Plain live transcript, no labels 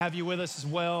Have you with us as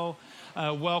well.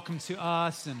 Welcome to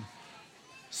us, and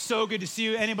so good to see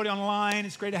you. Anybody online,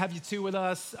 it's great to have you too with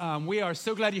us. We are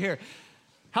so glad you're here.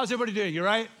 How's everybody doing? You all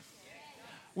right?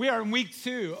 We are in week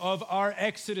 2 of our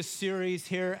Exodus series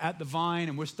here at The Vine,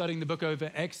 and we're studying the book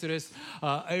over Exodus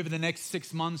over the next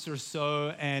 6 months or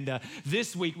so. And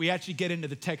this week, we actually get into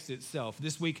the text itself.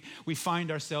 This week, we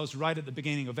find ourselves right at the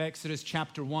beginning of Exodus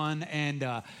chapter 1.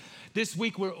 And this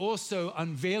week, we're also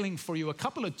unveiling for you a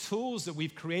couple of tools that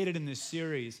we've created in this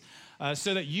series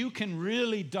so that you can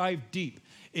really dive deep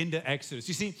into Exodus.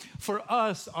 You see, for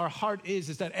us, our heart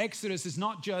is that Exodus is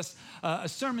not just a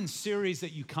sermon series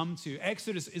that you come to.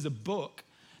 Exodus is a book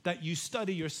that you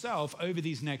study yourself over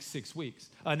these next 6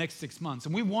 months.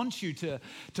 And we want you to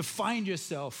find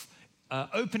yourself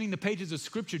opening the pages of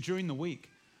Scripture during the week.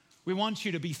 We want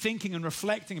you to be thinking and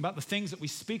reflecting about the things that we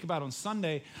speak about on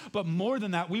Sunday. But more than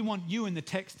that, we want you in the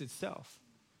text itself.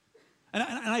 And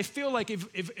I feel like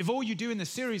if all you do in the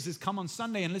series is come on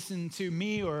Sunday and listen to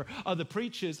me or other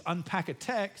preachers unpack a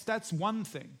text, that's one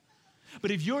thing.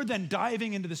 But if you're then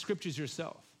diving into the Scriptures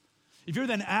yourself, if you're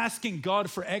then asking God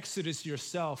for Exodus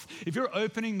yourself, if you're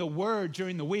opening the Word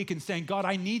during the week and saying, God,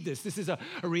 I need this. This is a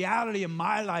reality in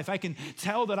my life. I can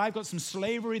tell that I've got some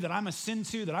slavery that I'm a sin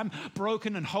to, that I'm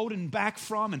broken and holding back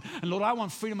from. And Lord, I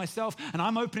want freedom myself. And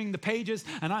I'm opening the pages.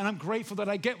 And I'm grateful that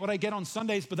I get what I get on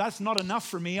Sundays. But that's not enough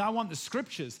for me. I want the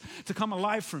Scriptures to come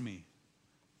alive for me.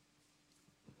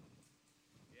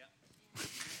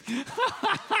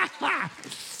 Yeah.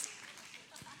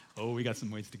 Oh, we got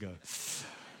some ways to go.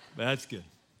 That's good.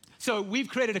 So we've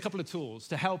created a couple of tools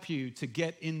to help you to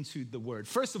get into the Word.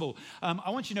 First of all, I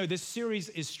want you to know this series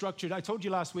is structured. I told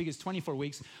you last week it's 24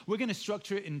 weeks. We're going to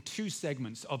structure it in 2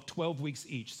 segments of 12 weeks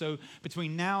each. So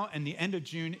between now and the end of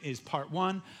June is part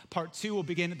 1. Part 2 will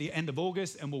begin at the end of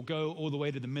August and will go all the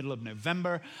way to the middle of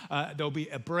November. There'll be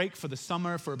a break for the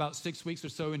summer for about 6 weeks or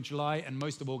so in July and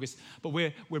most of August. But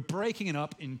we're breaking it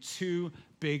up in 2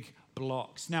 big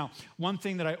blocks. Now, one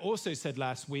thing that I also said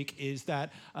last week is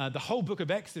that the whole book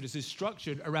of Exodus is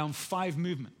structured around 5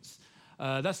 movements.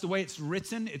 That's the way it's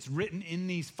written. It's written in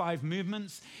these 5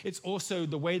 movements. It's also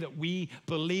the way that we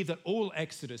believe that all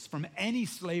Exodus from any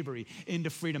slavery into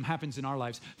freedom happens in our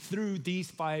lives through these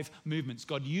 5 movements.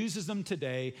 God uses them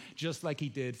today just like he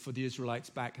did for the Israelites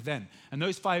back then. And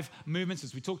those 5 movements,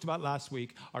 as we talked about last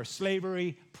week, are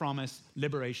slavery, promise,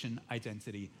 liberation,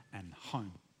 identity, and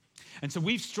home. And so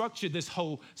we've structured this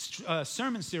whole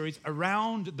sermon series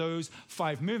around those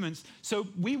 5 movements. So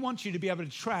we want you to be able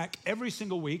to track every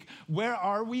single week, where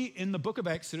are we in the book of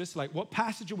Exodus? Like, what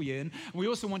passage are we in? And we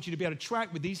also want you to be able to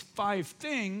track with these 5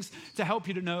 things to help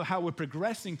you to know how we're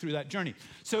progressing through that journey.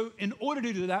 So in order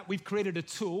to do that, we've created a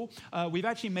tool. We've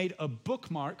actually made a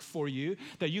bookmark for you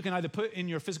that you can either put in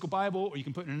your physical Bible or you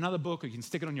can put in another book or you can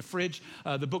stick it on your fridge.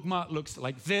 The bookmark looks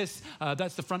like this.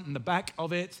 That's the front and the back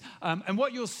of it. And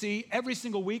what you'll see every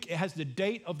single week, it has the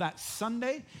date of that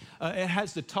Sunday. It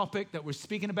has the topic that we're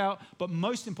speaking about. But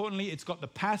most importantly, it's got the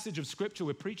passage of Scripture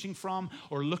we're preaching from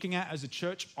or looking at as a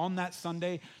church on that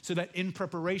Sunday, so that in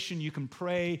preparation, you can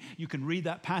pray, you can read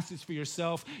that passage for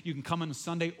yourself. You can come on a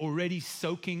Sunday already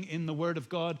soaking in the Word of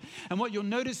God. And what you'll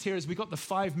notice here is we got the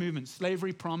 5 movements: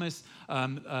 slavery, promise,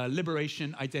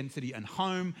 liberation, identity, and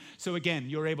home. So again,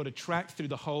 you're able to track through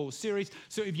the whole series.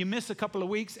 So if you miss a couple of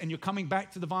weeks and you're coming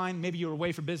back to the Vine, maybe you're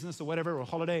away for business or whatever, or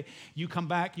holiday, you come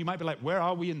back, you might be like, where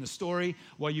are we in the story?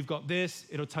 Well, you've got this.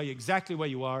 It'll tell you exactly where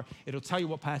you are. It'll tell you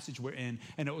what passage we're in,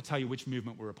 and it will tell you which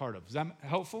movement we're a part of. Is that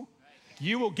helpful?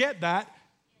 You will get that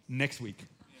next week.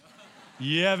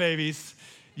 Yeah, babies.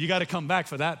 You got to come back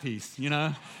for that piece, you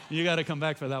know? You got to come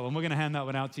back for that one. We're going to hand that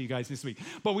one out to you guys this week.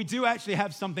 But we do actually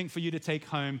have something for you to take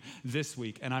home this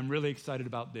week, and I'm really excited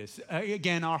about this.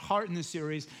 Again, our heart in this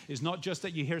series is not just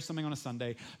that you hear something on a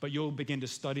Sunday, but you'll begin to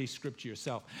study Scripture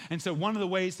yourself. And so one of the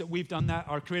ways that we've done that,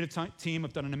 our creative team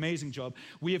have done an amazing job.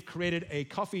 We have created a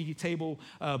coffee table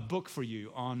book for you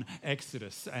on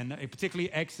Exodus, and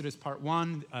particularly Exodus part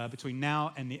 1 between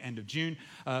now and the end of June.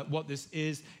 What this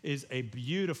is a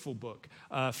beautiful book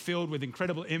filled with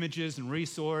incredible images and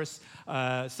resource.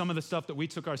 Some of the stuff that we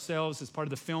took ourselves as part of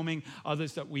the filming,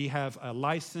 others that we have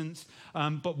licensed.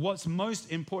 But what's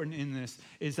most important in this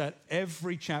is that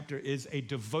every chapter is a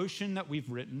devotion that we've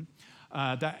written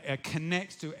that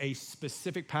connects to a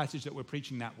specific passage that we're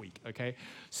preaching that week, okay?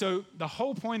 So the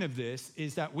whole point of this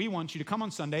is that we want you to come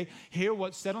on Sunday, hear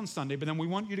what's said on Sunday, but then we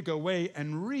want you to go away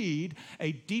and read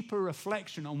a deeper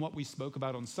reflection on what we spoke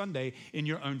about on Sunday in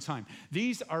your own time.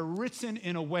 These are written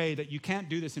in a way that you can't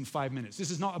do this in 5 minutes.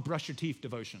 This is not a brush your teeth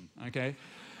devotion, okay?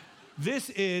 This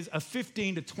is a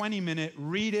 15 to 20 minute,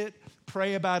 read it,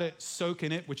 pray about it, soak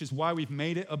in it, which is why we've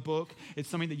made it a book. It's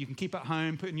something that you can keep at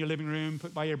home, put in your living room,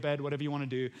 put by your bed, whatever you want to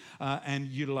do, and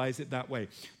utilize it that way.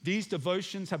 These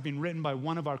devotions have been written by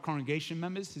one of our congregation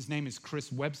members. His name is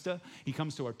Chris Webster. He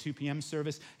comes to our 2 p.m.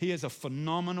 service. He is a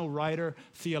phenomenal writer,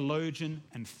 theologian,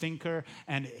 and thinker.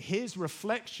 And his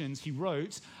reflections he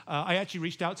wrote, I actually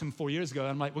reached out to him 4 years ago.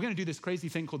 I'm like, we're going to do this crazy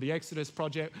thing called the Exodus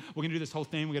Project. We're going to do this whole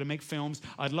thing. We're going to make films.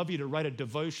 I'd love you to write a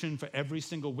devotion for every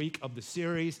single week of the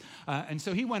series. And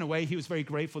so he went away. He was very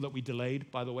grateful that we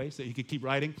delayed, by the way, so he could keep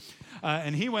writing.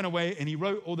 And he went away and he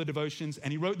wrote all the devotions,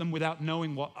 and he wrote them without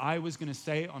knowing what I was going to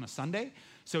say on a Sunday.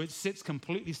 So it sits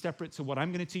completely separate to what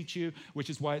I'm going to teach you, which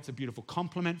is why it's a beautiful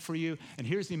complement for you. And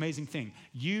here's the amazing thing.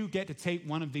 You get to take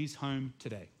one of these home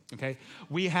today. Okay,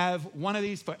 we have one of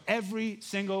these for every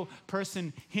single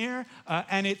person here,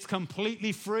 and it's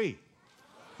completely free.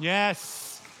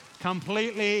 Yes,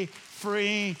 completely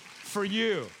free for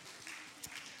you.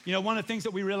 You know, one of the things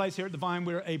that we realize here at the Vine,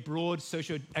 we're a broad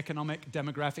socioeconomic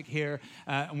demographic here,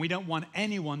 and we don't want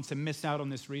anyone to miss out on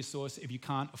this resource if you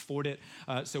can't afford it.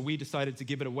 So we decided to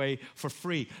give it away for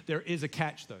free. There is a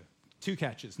catch, though. 2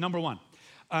 catches. Number 1,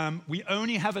 we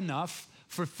only have enough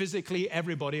for physically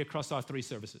everybody across our 3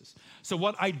 services. So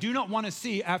what I do not want to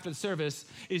see after the service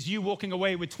is you walking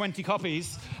away with 20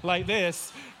 copies like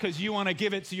this because you want to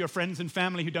give it to your friends and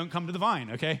family who don't come to the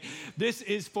Vine, okay? This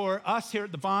is for us here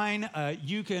at the Vine.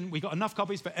 We got enough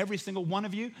copies for every single one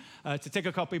of you to take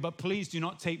a copy, but please do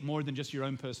not take more than just your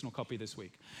own personal copy this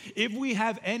week. If we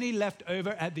have any left over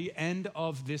at the end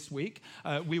of this week,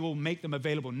 we will make them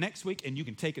available next week, and you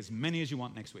can take as many as you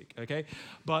want next week, okay?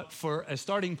 But for a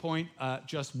starting point,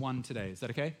 just 1 today. Is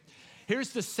that okay? Here's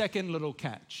the second little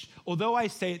catch. Although I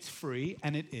say it's free,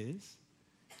 and it is,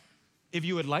 if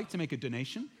you would like to make a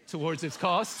donation towards its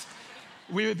cost,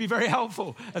 we would be very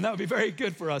helpful, and that would be very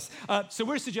good for us. So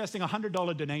we're suggesting a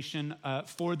 $100 donation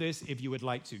for this if you would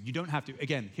like to. You don't have to.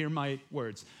 Again, hear my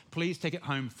words. Please take it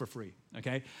home for free,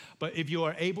 okay? But if you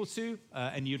are able to,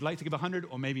 and you'd like to give 100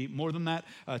 or maybe more than that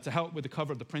to help with the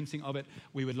cover of the printing of it,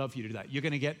 we would love for you to do that. You're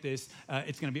going to get this.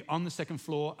 It's going to be on the 2nd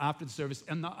floor after the service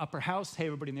in the upper house. Hey,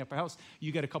 everybody in the upper house,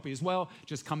 you get a copy as well.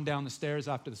 Just come down the stairs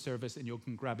after the service, and you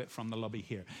can grab it from the lobby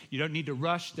here. You don't need to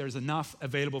rush. There's enough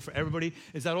available for everybody.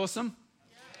 Is that awesome?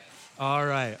 All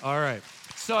right.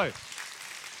 So,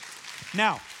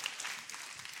 now,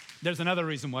 there's another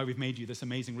reason why we've made you this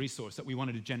amazing resource that we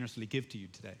wanted to generously give to you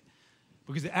today.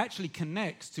 Because it actually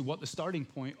connects to what the starting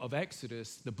point of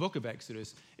Exodus, the book of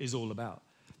Exodus, is all about.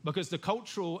 Because the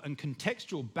cultural and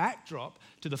contextual backdrop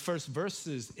to the first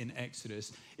verses in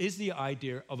Exodus is the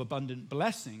idea of abundant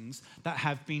blessings that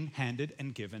have been handed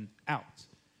and given out.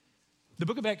 The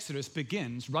book of Exodus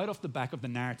begins right off the back of the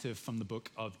narrative from the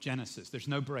book of Genesis. There's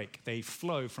no break. They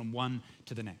flow from one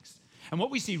to the next. And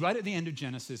what we see right at the end of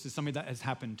Genesis is something that has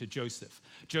happened to Joseph.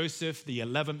 Joseph, the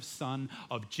 11th son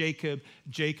of Jacob,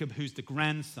 who's the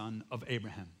grandson of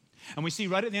Abraham. And we see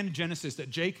right at the end of Genesis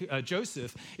that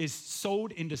Joseph is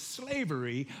sold into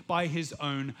slavery by his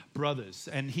own brothers.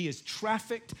 And he is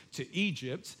trafficked to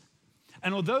Egypt.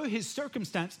 And although his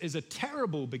circumstance is a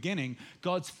terrible beginning,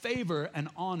 God's favor and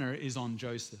honor is on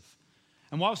Joseph.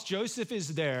 And whilst Joseph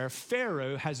is there,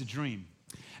 Pharaoh has a dream.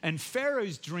 And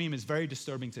Pharaoh's dream is very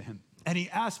disturbing to him. And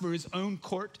he asks for his own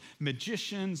court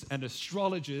magicians and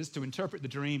astrologers to interpret the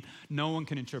dream. No one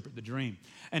can interpret the dream.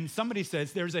 And somebody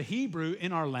says, there's a Hebrew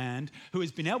in our land who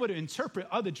has been able to interpret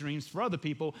other dreams for other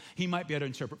people. He might be able to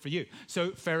interpret for you. So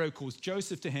Pharaoh calls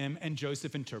Joseph to him, and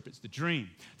Joseph interprets the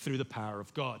dream through the power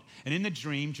of God. And in the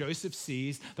dream, Joseph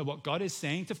sees that what God is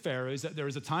saying to Pharaoh is that there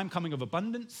is a time coming of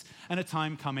abundance and a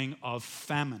time coming of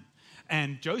famine.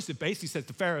 And Joseph basically says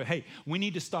to Pharaoh, hey, we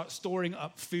need to start storing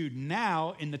up food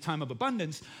now in the time of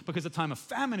abundance because the time of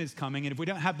famine is coming. And if we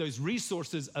don't have those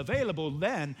resources available,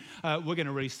 then we're going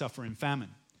to really suffer in famine.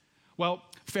 Well,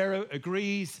 Pharaoh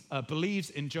agrees,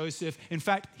 believes in Joseph. In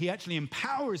fact, he actually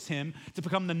empowers him to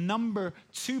become the number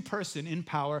 2 person in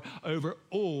power over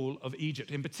all of Egypt,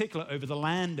 in particular over the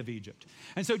land of Egypt.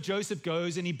 And so Joseph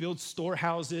goes and he builds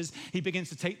storehouses. He begins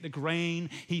to take the grain.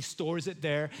 He stores it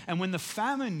there. And when the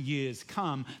famine years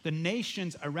come, the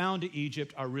nations around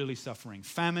Egypt are really suffering.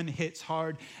 Famine hits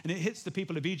hard, and it hits the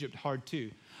people of Egypt hard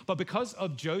too. But because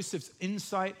of Joseph's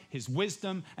insight, his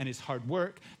wisdom, and his hard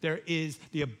work, there is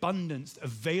the abundance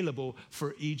available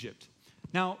for Egypt.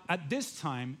 Now, at this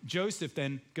time, Joseph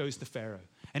then goes to Pharaoh.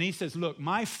 And he says, look,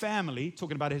 my family,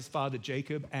 talking about his father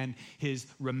Jacob and his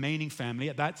remaining family,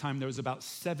 at that time there was about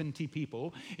 70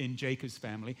 people in Jacob's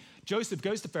family. Joseph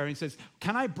goes to Pharaoh and says,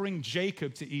 can I bring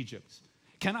Jacob to Egypt?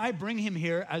 Can I bring him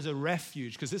here as a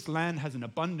refuge? Because this land has an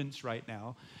abundance right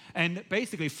now. And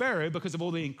basically, Pharaoh, because of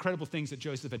all the incredible things that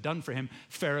Joseph had done for him,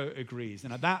 Pharaoh agrees.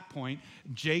 And at that point,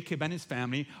 Jacob and his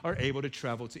family are able to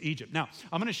travel to Egypt. Now,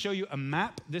 I'm going to show you a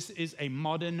map. This is a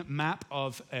modern map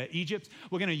of Egypt.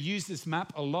 We're going to use this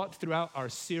map a lot throughout our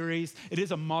series. It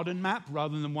is a modern map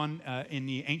rather than one in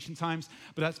the ancient times,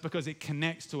 but that's because it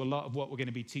connects to a lot of what we're going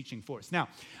to be teaching for us. Now,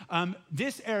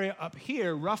 this area up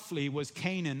here roughly was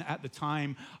Canaan at the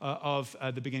time of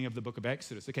the beginning of the book of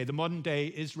Exodus. Okay, the modern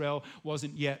day Israel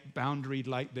wasn't yet boundaried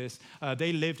like this.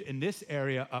 They lived in this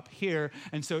area up here,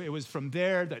 and so it was from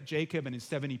there that Jacob and his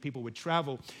 70 people would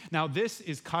travel. Now, this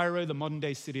is Cairo, the modern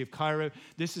day city of Cairo.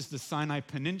 This is the Sinai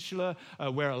Peninsula,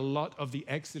 where a lot of the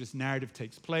Exodus narrative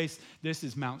takes place. This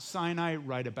is Mount Sinai,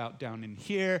 right about down in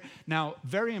here. Now,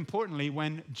 very importantly,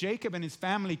 when Jacob and his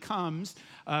family comes,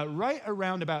 right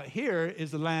around about here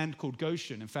is the land called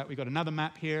Goshen. In fact, we've got another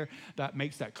map here that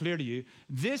makes that clear to you.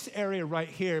 This area right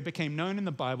here became known in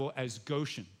the Bible as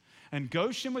Goshen. And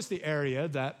Goshen was the area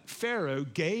that Pharaoh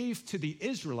gave to the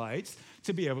Israelites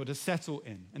to be able to settle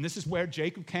in. And this is where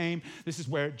Jacob came. This is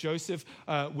where Joseph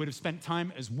would have spent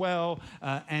time as well.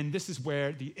 And this is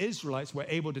where the Israelites were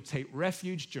able to take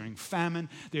refuge during famine.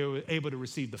 They were able to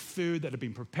receive the food that had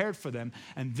been prepared for them.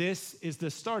 And this is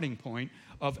the starting point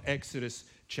of Exodus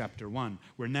chapter 1.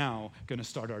 We're now going to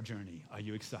start our journey. Are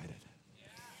you excited? Yeah.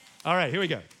 All right, here we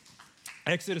go.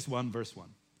 Exodus 1, verse 1.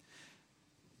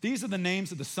 These are the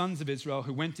names of the sons of Israel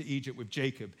who went to Egypt with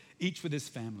Jacob, each with his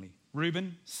family: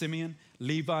 Reuben, Simeon,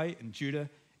 Levi, and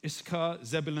Judah, Issachar,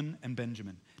 Zebulun, and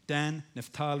Benjamin, Dan,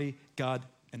 Naphtali, Gad,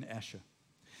 and Asher.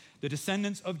 The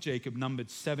descendants of Jacob numbered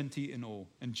 70 in all,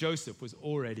 and Joseph was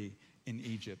already in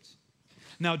Egypt.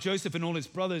 Now Joseph and all his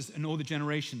brothers and all the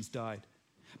generations died.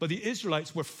 But the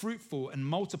Israelites were fruitful and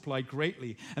multiplied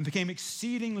greatly and became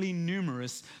exceedingly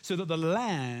numerous, so that the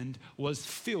land was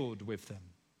filled with them.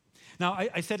 Now,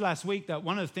 I said last week that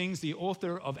one of the things the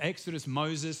author of Exodus,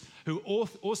 Moses, who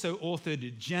also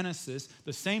authored Genesis,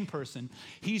 the same person,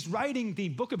 he's writing the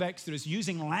book of Exodus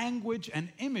using language and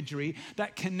imagery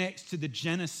that connects to the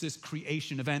Genesis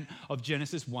creation event of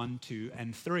Genesis 1, 2,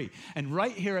 and 3. And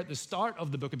right here at the start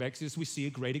of the book of Exodus, we see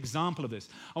a great example of this.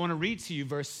 I want to read to you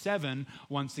verse 7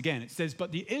 once again. It says,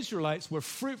 "But the Israelites were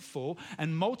fruitful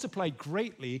and multiplied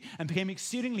greatly and became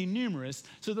exceedingly numerous,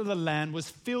 so that the land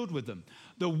was filled with them."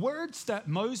 The words that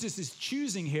Moses is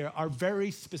choosing here are very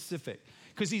specific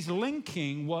because he's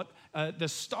linking what the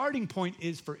starting point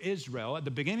is for Israel at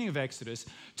the beginning of Exodus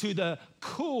to the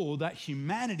call that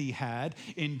humanity had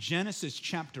in Genesis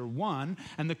chapter 1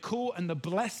 and the call and the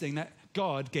blessing that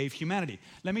God gave humanity.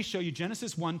 Let me show you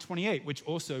Genesis 1:28, which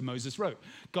also Moses wrote.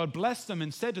 God blessed them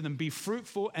and said to them, "Be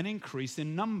fruitful and increase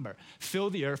in number. Fill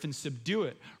the earth and subdue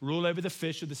it. Rule over the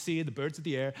fish of the sea, the birds of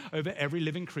the air, over every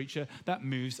living creature that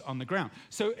moves on the ground."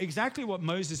 So exactly what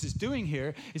Moses is doing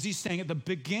here is he's saying at the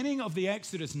beginning of the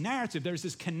Exodus narrative, there's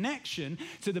this connection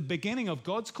to the beginning of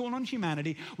God's call on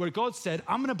humanity where God said,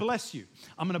 "I'm going to bless you.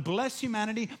 I'm going to bless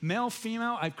humanity, male,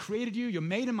 female. I've created you. You're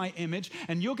made in my image,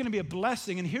 and you're going to be a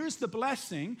blessing. And here's the blessing.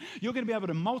 You're going to be able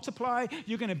to multiply.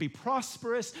 You're going to be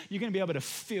prosperous. You're going to be able to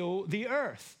fill the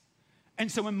earth."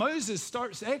 And so when Moses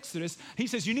starts Exodus, he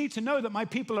says, you need to know that my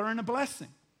people are in a blessing.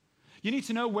 You need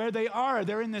to know where they are.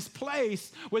 They're in this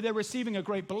place where they're receiving a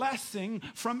great blessing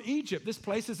from Egypt. This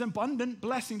place is an abundant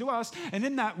blessing to us. And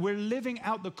in that, we're living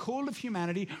out the call of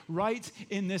humanity right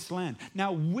in this land.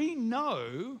 Now, we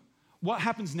know what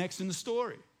happens next in the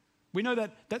story. We know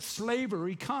that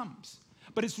slavery comes.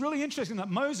 But it's really interesting that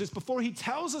Moses, before he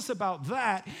tells us about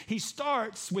that, he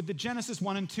starts with the Genesis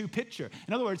 1 and 2 picture.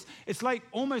 In other words, it's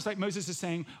almost like Moses is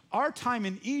saying, our time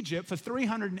in Egypt for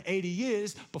 380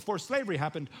 years before slavery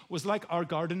happened was like our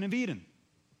Garden of Eden.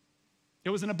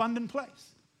 It was an abundant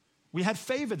place. We had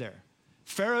favor there.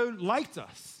 Pharaoh liked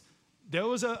us. There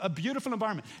was a beautiful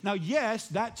environment. Now, yes,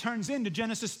 that turns into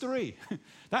Genesis 3.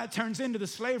 That turns into the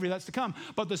slavery that's to come.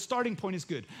 But the starting point is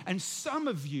good. And some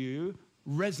of you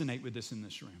resonate with this in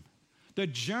this room. The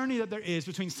journey that there is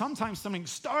between sometimes something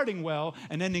starting well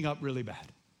and ending up really bad.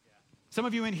 Yeah. Some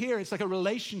of you in here, it's like a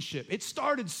relationship. It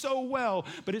started so well,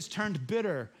 but it's turned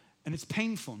bitter and it's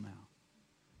painful now.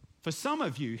 For some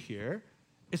of you here,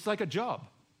 it's like a job.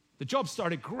 The job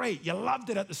started great. You loved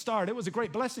it at the start. It was a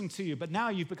great blessing to you, but now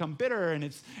you've become bitter and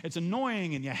it's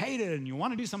annoying and you hate it and you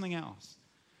want to do something else.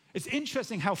 It's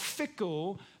interesting how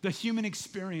fickle the human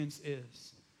experience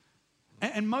is.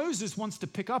 And Moses wants to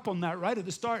pick up on that right at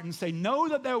the start and say, know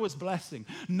that there was blessing,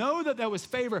 know that there was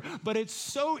favor, but it's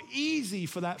so easy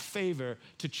for that favor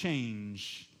to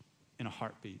change in a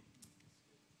heartbeat.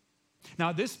 Now,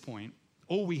 at this point,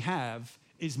 all we have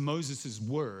is Moses'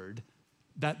 word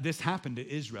that this happened to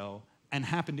Israel and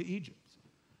happened to Egypt.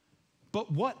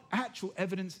 But what actual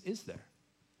evidence is there?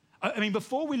 I mean,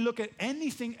 before we look at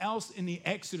anything else in the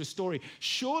Exodus story,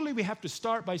 surely we have to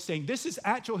start by saying this is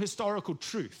actual historical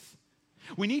truth.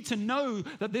 We need to know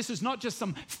that this is not just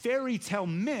some fairy tale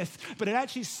myth, but it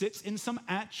actually sits in some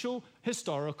actual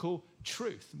historical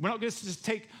truth. We're not going to just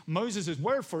take Moses'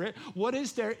 word for it. What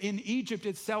is there in Egypt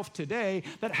itself today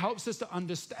that helps us to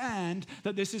understand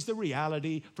that this is the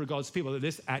reality for God's people, that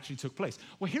this actually took place?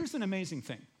 Well, here's an amazing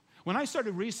thing. When I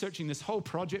started researching this whole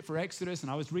project for Exodus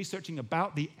and I was researching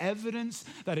about the evidence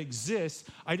that exists,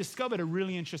 I discovered a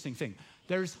really interesting thing.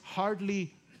 There's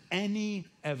hardly any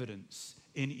evidence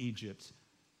in Egypt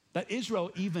that Israel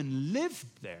even lived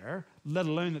there, let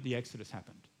alone that the Exodus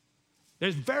happened.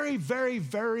 There's very, very,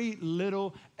 very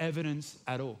little evidence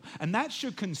at all. And that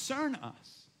should concern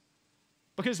us.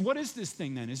 Because what is this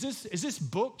thing then? Is this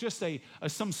book just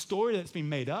some story that's been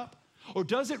made up? Or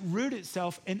does it root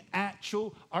itself in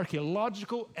actual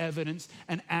archaeological evidence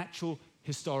and actual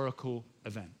historical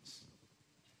events?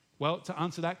 Well, to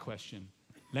answer that question,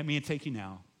 let me take you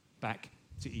now back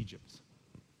to Egypt.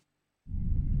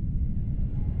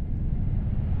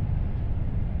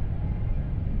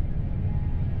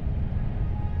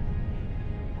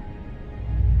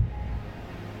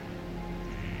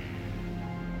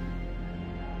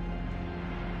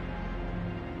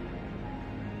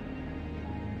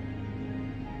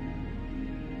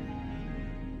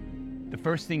 The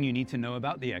first thing you need to know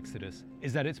about the Exodus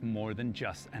is that it's more than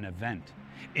just an event.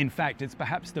 In fact, it's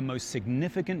perhaps the most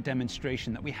significant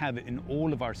demonstration that we have in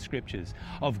all of our scriptures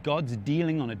of God's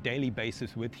dealing on a daily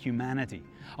basis with humanity,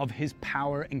 of his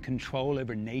power and control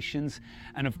over nations,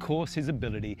 and of course his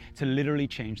ability to literally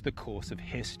change the course of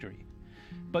history.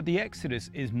 But the Exodus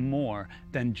is more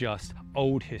than just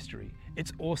old history.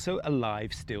 It's also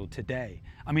alive still today.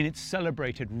 I mean, it's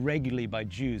celebrated regularly by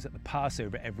Jews at the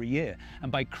Passover every year and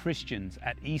by Christians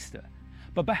at Easter.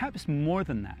 But perhaps more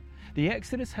than that, the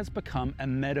Exodus has become a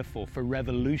metaphor for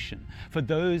revolution, for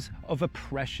those of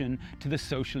oppression to the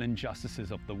social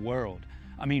injustices of the world.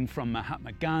 I mean, from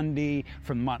Mahatma Gandhi,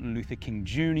 from Martin Luther King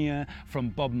Jr., from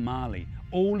Bob Marley,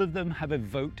 all of them have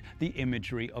evoked the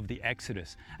imagery of the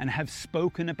Exodus and have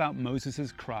spoken about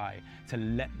Moses' cry to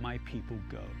let my people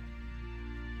go.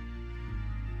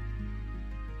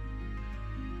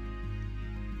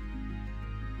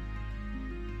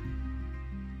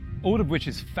 All of which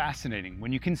is fascinating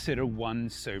when you consider one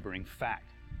sobering fact.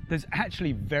 There's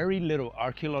actually very little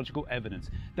archaeological evidence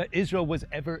that Israel was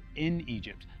ever in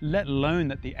Egypt, let alone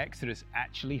that the Exodus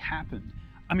actually happened.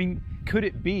 I mean, could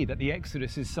it be that the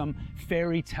Exodus is some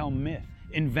fairy tale myth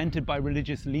invented by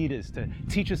religious leaders to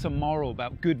teach us a moral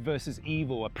about good versus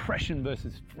evil, oppression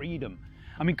versus freedom?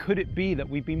 I mean, could it be that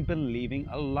we've been believing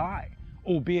a lie,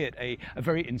 albeit a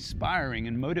very inspiring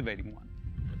and motivating one?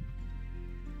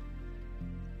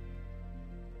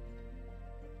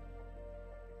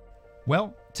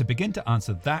 Well, to begin to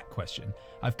answer that question,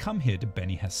 I've come here to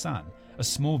Beni Hassan, a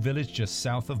small village just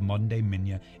south of modern-day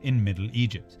Minya in Middle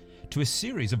Egypt, to a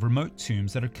series of remote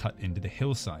tombs that are cut into the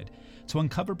hillside, to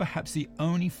uncover perhaps the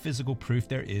only physical proof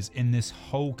there is in this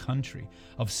whole country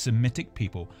of Semitic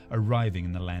people arriving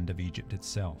in the land of Egypt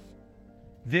itself.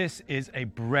 This is a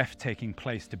breathtaking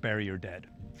place to bury your dead.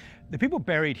 The people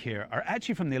buried here are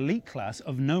actually from the elite class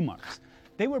of nomarchs.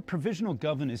 They were provisional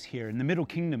governors here in the Middle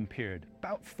Kingdom period,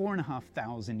 about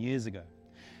 4,500 years ago.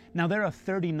 Now there are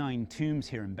 39 tombs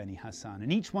here in Beni Hassan,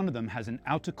 and each one of them has an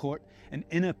outer court, an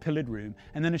inner pillared room,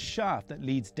 and then a shaft that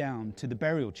leads down to the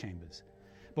burial chambers.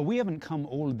 But we haven't come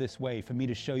all of this way for me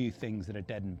to show you things that are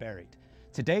dead and buried.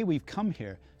 Today we've come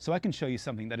here so I can show you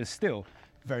something that is still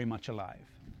very much alive.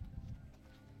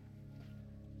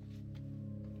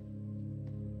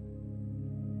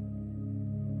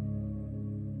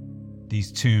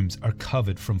 These tombs are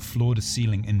covered from floor to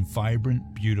ceiling in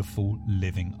vibrant, beautiful,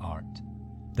 living art.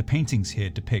 The paintings here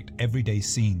depict everyday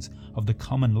scenes of the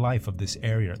common life of this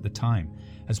area at the time,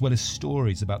 as well as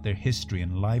stories about their history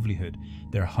and livelihood,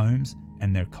 their homes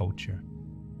and their culture.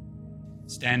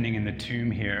 Standing in the tomb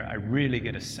here, I really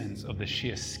get a sense of the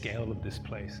sheer scale of this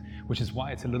place, which is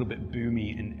why it's a little bit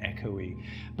boomy and echoey.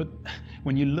 But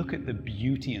when you look at the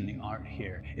beauty and the art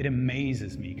here, it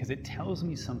amazes me because it tells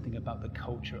me something about the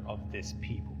culture of this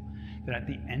people. That at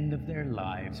the end of their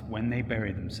lives, when they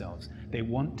bury themselves, they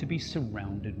want to be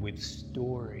surrounded with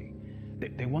story.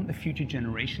 They want the future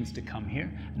generations to come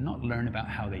here and not learn about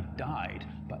how they died,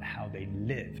 but how they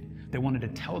lived. They wanted to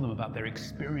tell them about their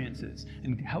experiences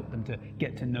and help them to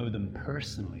get to know them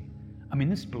personally. I mean,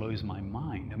 this blows my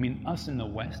mind. I mean, us in the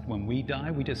West, when we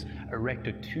die, we just erect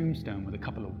a tombstone with a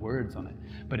couple of words on it.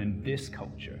 But in this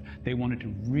culture, they wanted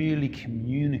to really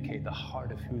communicate the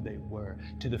heart of who they were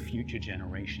to the future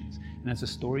generations. And as a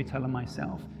storyteller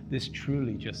myself, this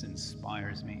truly just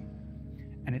inspires me.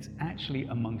 And it's actually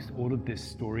amongst all of this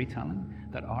storytelling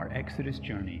that our Exodus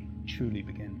journey truly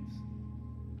begins.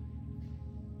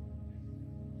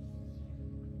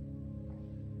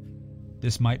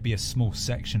 This might be a small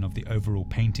section of the overall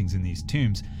paintings in these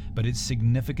tombs, but its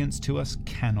significance to us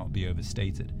cannot be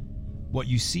overstated. What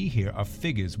you see here are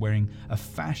figures wearing a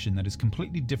fashion that is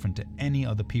completely different to any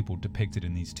other people depicted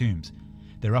in these tombs.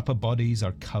 Their upper bodies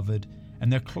are covered,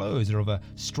 and their clothes are of a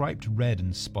striped red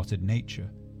and spotted nature.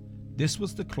 This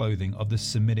was the clothing of the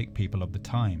Semitic people of the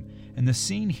time, and the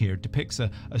scene here depicts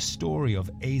a story of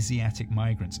Asiatic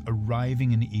migrants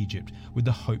arriving in Egypt with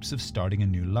the hopes of starting a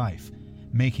new life,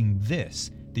 making this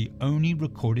the only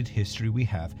recorded history we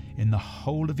have in the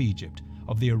whole of Egypt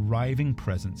of the arriving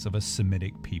presence of a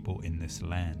Semitic people in this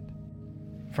land.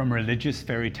 From religious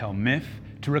fairy tale myth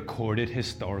to recorded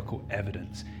historical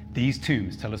evidence, these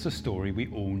tombs tell us a story we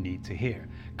all need to hear.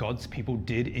 God's people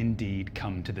did indeed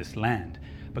come to this land,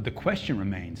 but the question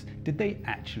remains, did they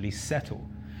actually settle?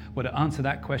 Well, to answer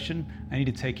that question, I need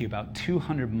to take you about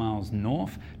 200 miles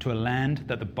north to a land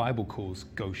that the Bible calls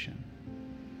Goshen.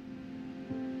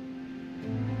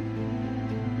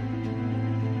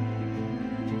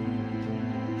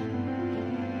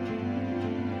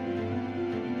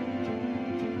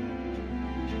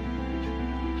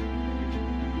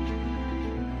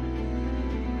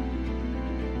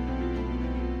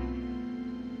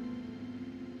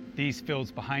 These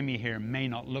fields behind me here may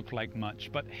not look like much,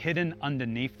 but hidden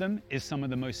underneath them is some of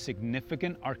the most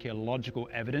significant archaeological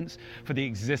evidence for the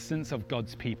existence of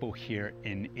God's people here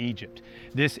in Egypt.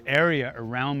 This area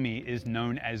around me is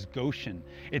known as Goshen.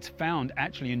 It's found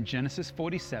actually in Genesis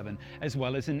 47 as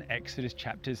well as in Exodus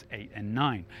chapters 8 and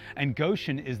 9. And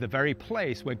Goshen is the very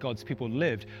place where God's people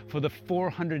lived for the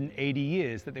 480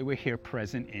 years that they were here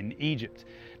present in Egypt.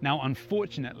 Now,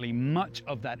 unfortunately, much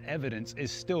of that evidence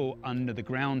is still under the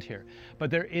ground here.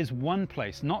 But there is one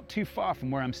place not too far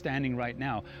from where I'm standing right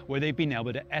now where they've been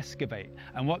able to excavate.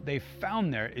 And what they've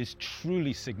found there is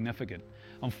truly significant.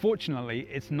 Unfortunately,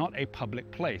 it's not a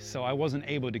public place, so I wasn't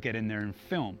able to get in there and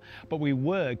film. But we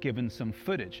were given some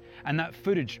footage. And that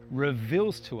footage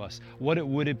reveals to us what it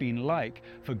would have been like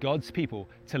for God's people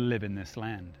to live in this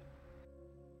land.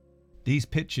 These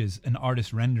pictures and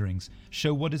artist renderings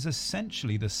show what is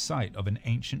essentially the site of an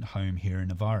ancient home here in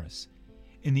Avaris.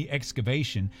 In the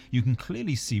excavation, you can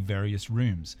clearly see various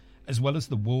rooms, as well as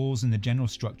the walls and the general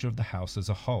structure of the house as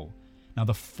a whole. Now,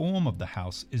 the form of the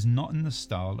house is not in the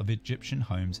style of Egyptian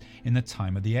homes in the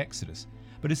time of the Exodus,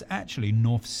 but is actually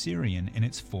North Syrian in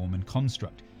its form and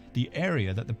construct, the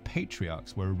area that the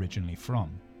patriarchs were originally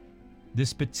from.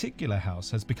 This particular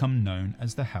house has become known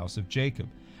as the House of Jacob,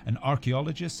 and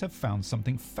archaeologists have found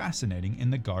something fascinating in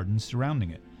the gardens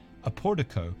surrounding it, a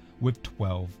portico with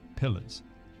 12 pillars.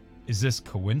 Is this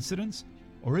coincidence,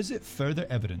 or is it further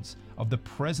evidence of the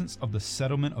presence of the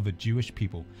settlement of a Jewish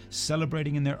people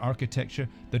celebrating in their architecture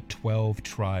the 12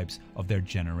 tribes of their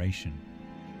generation?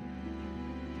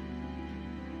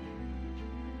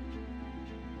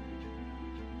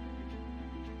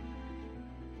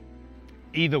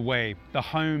 Either way, the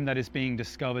home that is being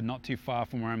discovered not too far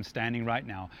from where I'm standing right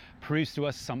now proves to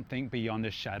us something beyond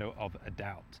a shadow of a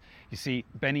doubt. You see,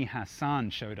 Beni Hassan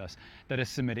showed us that a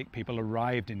Semitic people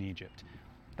arrived in Egypt.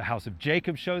 The House of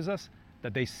Jacob shows us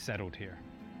that they settled here.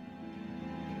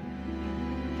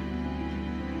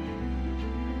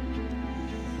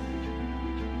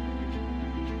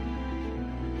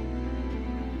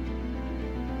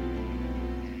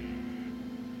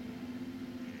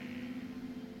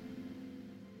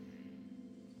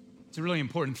 It's a really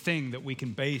important thing that we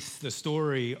can base the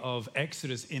story of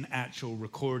Exodus in actual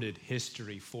recorded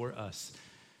history for us.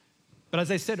 But as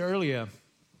I said earlier,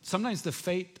 sometimes the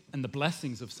fate and the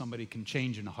blessings of somebody can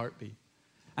change in a heartbeat.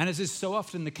 And as is so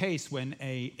often the case when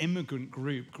an immigrant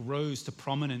group grows to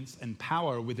prominence and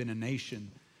power within a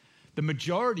nation, the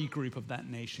majority group of that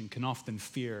nation can often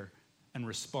fear and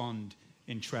respond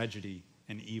in tragedy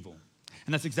and evil.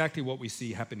 And that's exactly what we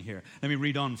see happen here. Let me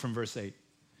read on from verse 8.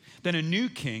 Then a new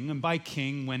king, and by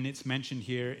king, when it's mentioned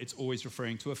here, it's always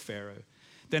referring to a Pharaoh.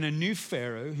 Then a new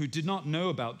Pharaoh who did not know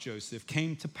about Joseph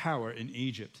came to power in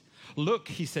Egypt. Look,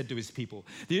 he said to his people,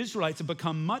 the Israelites have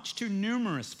become much too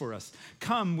numerous for us.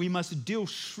 Come, we must deal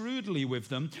shrewdly with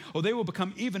them, or they will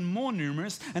become even more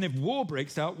numerous, and if war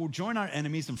breaks out, we'll join our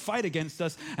enemies and fight against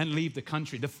us and leave the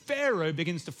country. The Pharaoh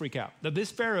begins to freak out. That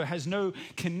this Pharaoh has no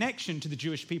connection to the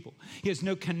Jewish people. He has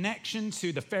no connection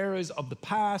to the pharaohs of the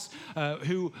past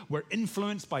who were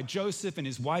influenced by Joseph and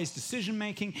his wise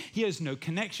decision-making. He has no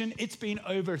connection. It's been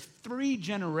over 3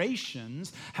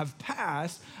 generations have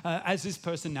passed as this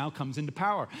person now comes into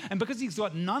power. And because he's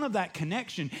got none of that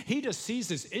connection, he just sees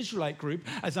this Israelite group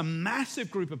as a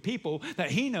massive group of people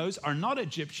that he knows are not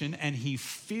Egyptian, and he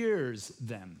fears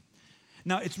them.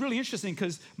 Now, it's really interesting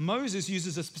because Moses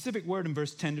uses a specific word in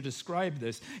verse 10 to describe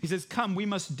this. He says, come, we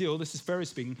must deal, this is Pharaoh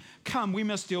speaking, come, we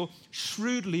must deal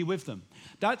shrewdly with them.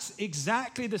 That's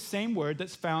exactly the same word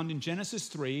that's found in Genesis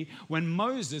 3 when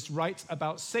Moses writes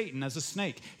about Satan as a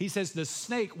snake. He says the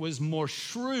snake was more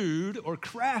shrewd or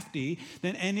crafty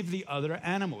than any of the other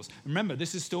animals. Remember,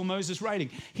 this is still Moses writing.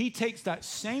 He takes that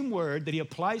same word that he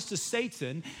applies to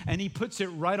Satan and he puts it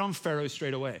right on Pharaoh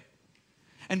straight away.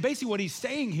 And basically what he's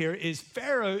saying here is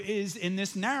Pharaoh is, in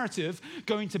this narrative,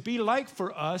 going to be like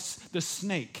for us, the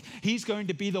snake. He's going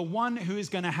to be the one who is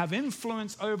going to have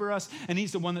influence over us, and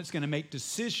he's the one that's going to make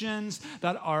decisions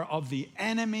that are of the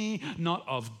enemy, not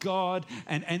of God.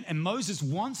 And Moses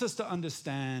wants us to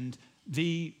understand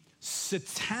the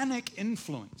satanic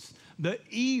influence, the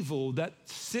evil that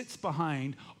sits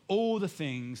behind all the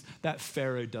things that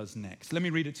Pharaoh does next. Let me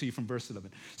read it to you from verse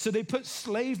 11. So they put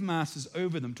slave masters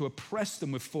over them to oppress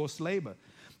them with forced labor.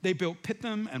 They built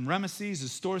Pithom and Ramesses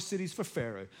as store cities for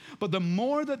Pharaoh. But the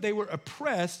more that they were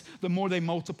oppressed, the more they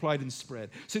multiplied and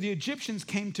spread. So the Egyptians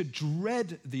came to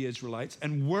dread the Israelites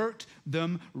and worked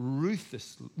them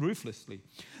ruthlessly.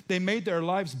 They made their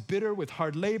lives bitter with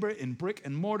hard labor in brick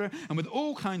and mortar and with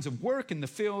all kinds of work in the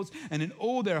fields. And in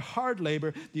all their hard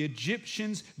labor, the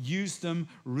Egyptians used them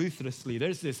ruthlessly.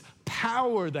 There's this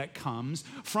power that comes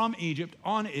from Egypt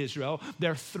on Israel.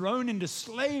 They're thrown into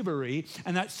slavery,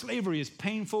 and that slavery is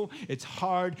painful, it's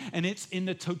hard, and it's in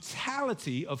the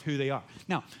totality of who they are.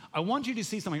 Now, I want you to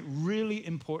see something really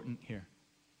important here.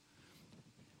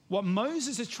 What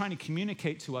Moses is trying to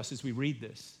communicate to us as we read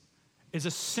this is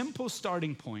a simple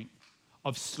starting point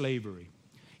of slavery.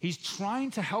 He's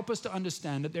trying to help us to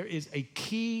understand that there is a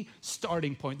key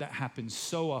starting point that happens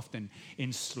so often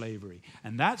in slavery,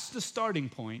 and that's the starting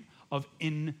point of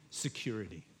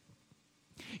insecurity.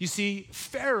 You see,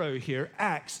 Pharaoh here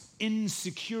acts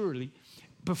insecurely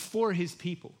before his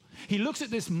people. He looks at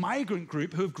this migrant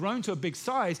group who have grown to a big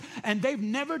size, and they've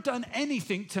never done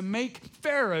anything to make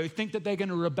Pharaoh think that they're going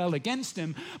to rebel against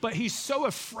him. But he's so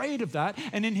afraid of that,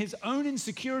 and in his own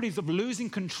insecurities of losing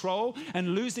control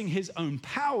and losing his own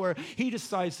power, he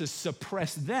decides to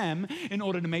suppress them in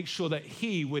order to make sure that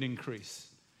he would increase.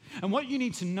 And what you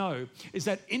need to know is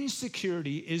that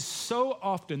insecurity is so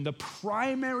often the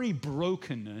primary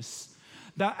brokenness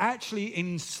that actually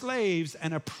enslaves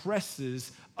and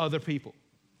oppresses other people.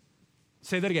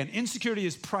 Say that again. Insecurity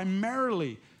is so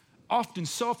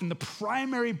often the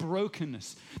primary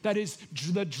brokenness that is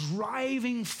the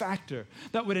driving factor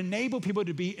that would enable people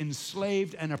to be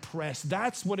enslaved and oppressed.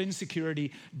 That's what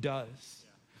insecurity does.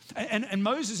 And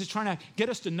Moses is trying to get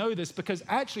us to know this because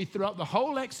actually throughout the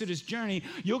whole Exodus journey,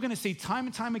 you're going to see time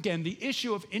and time again the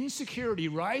issue of insecurity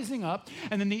rising up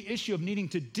and then the issue of needing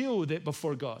to deal with it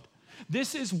before God.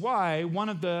 This is why one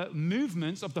of the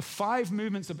movements of the 5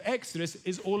 movements of Exodus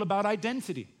is all about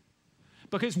identity.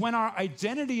 Because when our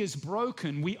identity is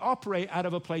broken, we operate out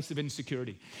of a place of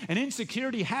insecurity. And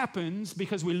insecurity happens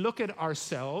because we look at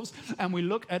ourselves and we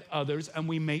look at others and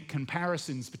we make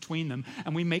comparisons between them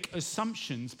and we make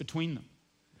assumptions between them.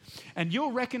 And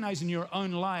you'll recognize in your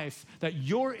own life that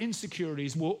your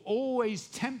insecurities will always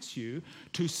tempt you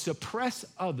to suppress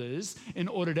others in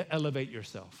order to elevate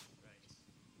yourself.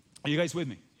 Are you guys with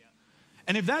me?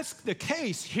 And if that's the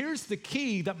case, here's the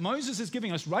key that Moses is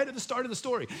giving us right at the start of the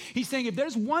story. He's saying if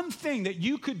there's one thing that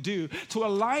you could do to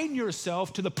align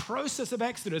yourself to the process of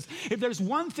Exodus, if there's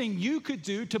one thing you could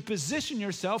do to position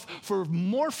yourself for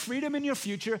more freedom in your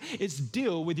future, it's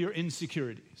deal with your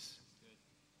insecurities.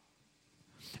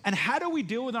 And how do we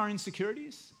deal with our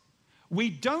insecurities? We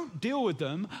don't deal with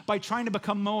them by trying to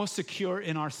become more secure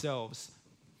in ourselves.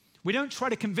 We don't try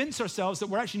to convince ourselves that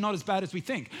we're actually not as bad as we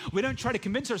think. We don't try to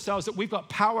convince ourselves that we've got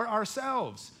power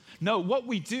ourselves. No, what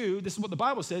we do, this is what the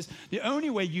Bible says, the only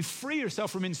way you free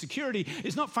yourself from insecurity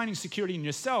is not finding security in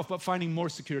yourself, but finding more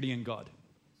security in God.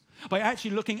 by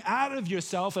actually looking out of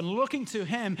yourself and looking to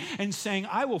him and saying,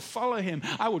 I will follow him.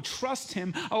 I will trust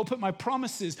him. I will put my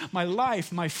promises, my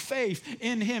life, my faith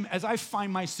in him. As I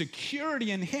find my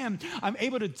security in him, I'm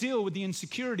able to deal with the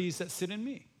insecurities that sit in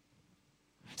me.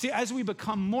 See, as we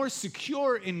become more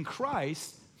secure in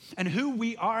Christ and who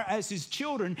we are as his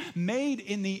children, made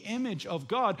in the image of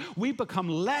God, we become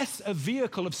less a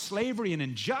vehicle of slavery and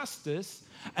injustice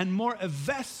and more a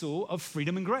vessel of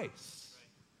freedom and grace.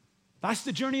 That's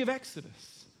the journey of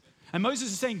Exodus. And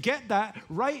Moses is saying, get that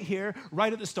right here,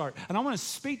 right at the start. And I want to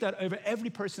speak that over every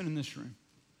person in this room.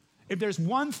 If there's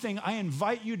one thing I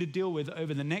invite you to deal with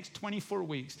over the next 24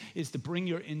 weeks, is to bring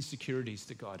your insecurities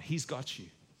to God. He's got you.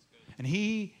 And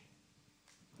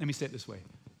let me say it this way.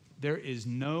 There is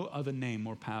no other name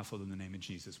more powerful than the name of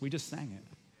Jesus. We just sang it.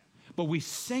 But we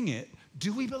sing it,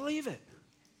 do we believe it?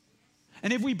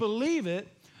 And if we believe it,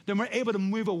 then we're able to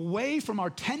move away from our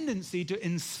tendency to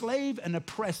enslave and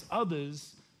oppress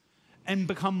others and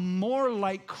become more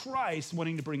like Christ,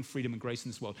 wanting to bring freedom and grace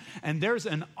in this world. And there's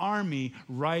an army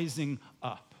rising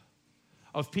up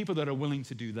of people that are willing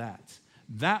to do that.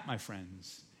 That, my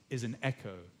friends, is an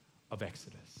echo of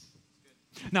Exodus.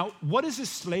 Now, what does this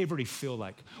slavery feel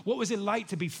like? What was it like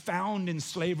to be found in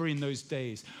slavery in those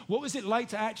days? What was it like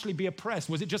to actually be oppressed?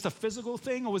 Was it just a physical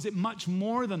thing, or was it much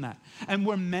more than that? And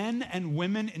were men and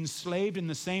women enslaved in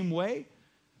the same way?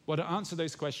 Well, to answer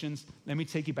those questions, let me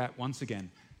take you back once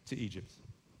again to Egypt.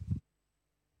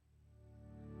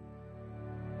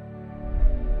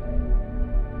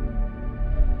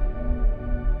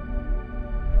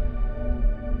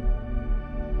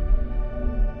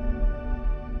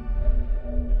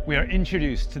 We are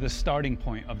introduced to the starting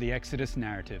point of the Exodus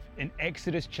narrative in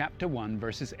Exodus chapter 1,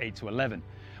 verses 8 to 11,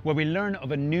 where we learn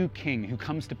of a new king who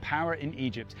comes to power in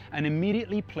Egypt and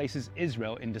immediately places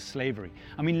Israel into slavery.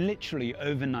 I mean, literally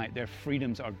overnight, their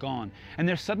freedoms are gone, and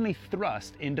they're suddenly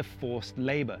thrust into forced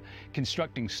labor,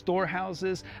 constructing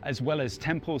storehouses as well as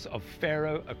temples of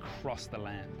Pharaoh across the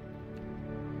land.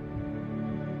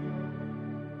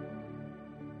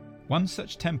 One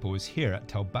such temple is here at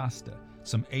Tel Basta,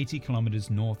 some 80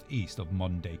 kilometers northeast of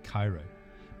modern-day Cairo.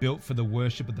 Built for the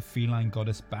worship of the feline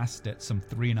goddess Bastet some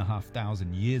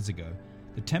 3,500 years ago,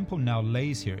 the temple now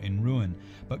lays here in ruin,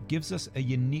 but gives us a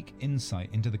unique insight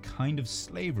into the kind of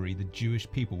slavery the Jewish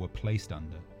people were placed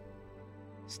under.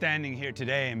 Standing here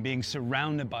today and being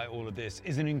surrounded by all of this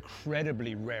is an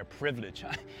incredibly rare privilege.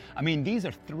 I mean, these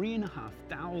are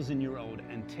 3,500-year-old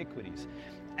antiquities.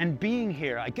 And being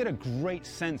here, I get a great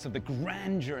sense of the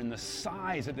grandeur and the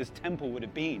size that this temple would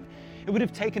have been. It would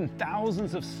have taken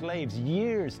thousands of slaves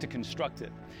years to construct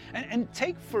it. And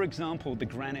take, for example, the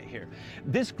granite here.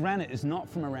 This granite is not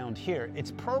from around here.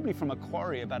 It's probably from a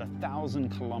quarry about 1,000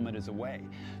 kilometers away.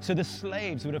 So the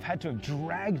slaves would have had to have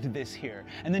dragged this here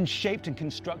and then shaped and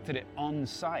constructed it on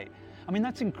site. I mean,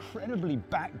 that's incredibly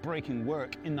back-breaking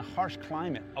work in the harsh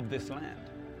climate of this land.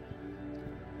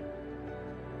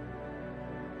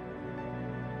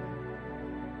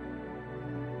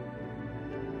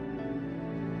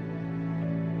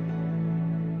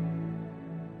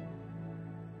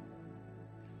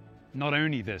 Not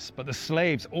only this, but the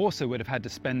slaves also would have had to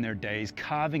spend their days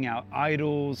carving out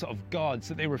idols of gods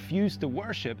that they refused to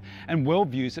worship and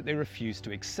worldviews that they refused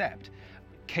to accept.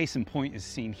 Case in point is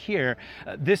seen here.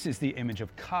 This is the image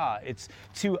of Ka. It's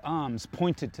two arms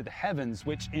pointed to the heavens,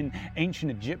 which in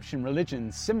ancient Egyptian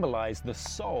religion symbolized the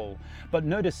soul. But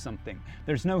notice something.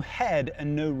 There's no head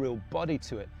and no real body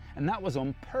to it. And that was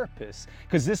on purpose,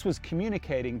 because this was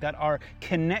communicating that our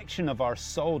connection of our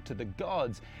soul to the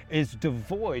gods is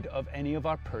devoid of any of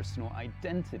our personal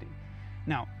identity.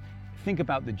 Now, think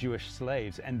about the Jewish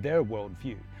slaves and their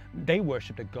worldview. They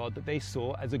worshipped a God that they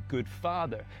saw as a good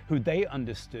father, who they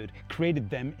understood created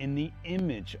them in the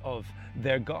image of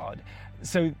their God.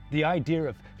 So the idea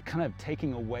of kind of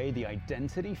taking away the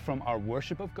identity from our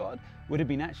worship of God would have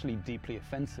been actually deeply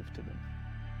offensive to them.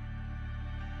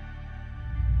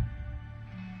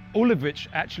 All of which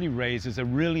actually raises a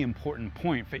really important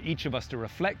point for each of us to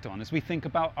reflect on as we think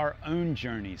about our own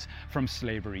journeys from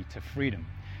slavery to freedom.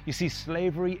 You see,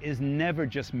 slavery is never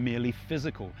just merely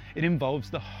physical. It involves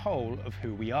the whole of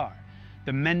who we are.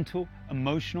 The mental,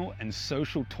 emotional, and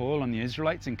social toil on the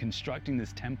Israelites in constructing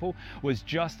this temple was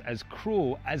just as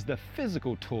cruel as the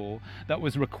physical toil that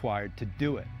was required to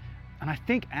do it. And I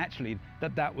think actually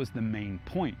that was the main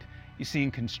point. You see,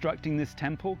 in constructing this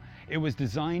temple, it was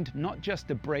designed not just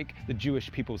to break the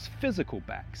Jewish people's physical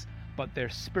backs, but their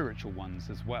spiritual ones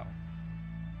as well.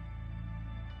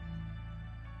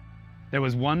 There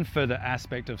was one further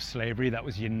aspect of slavery that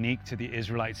was unique to the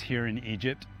Israelites here in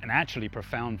Egypt, and actually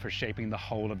profound for shaping the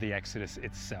whole of the Exodus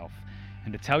itself.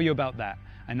 And to tell you about that,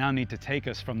 I now need to take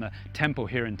us from the temple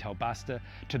here in Tel Basta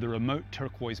to the remote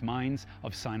turquoise mines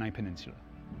of Sinai Peninsula.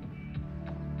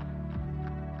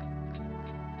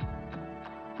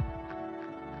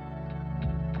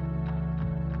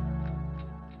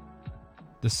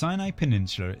 The Sinai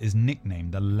Peninsula is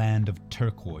nicknamed the Land of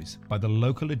Turquoise by the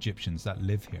local Egyptians that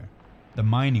live here. The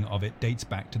mining of it dates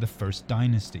back to the First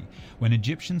Dynasty, when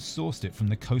Egyptians sourced it from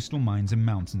the coastal mines and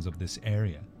mountains of this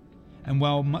area. And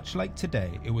while much like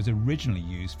today, it was originally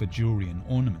used for jewelry and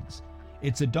ornaments,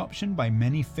 its adoption by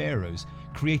many pharaohs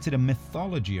created a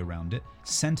mythology around it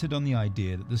centered on the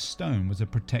idea that the stone was a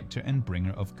protector and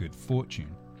bringer of good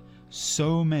fortune.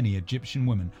 So many Egyptian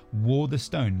women wore the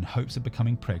stone in hopes of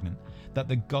becoming pregnant that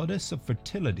the goddess of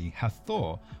fertility,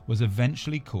 Hathor, was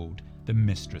eventually called the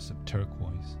Mistress of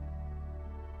Turquoise.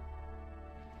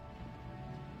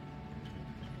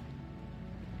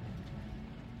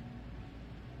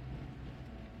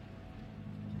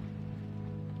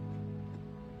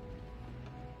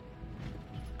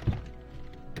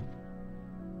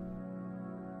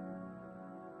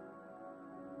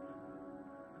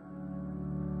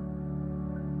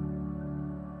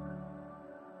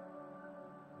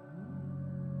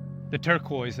 The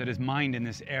turquoise that is mined in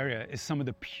this area is some of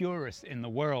the purest in the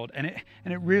world, and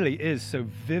it really is so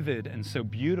vivid and so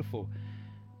beautiful.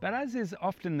 But as is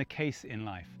often the case in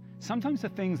life, sometimes the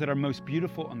things that are most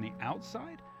beautiful on the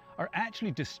outside are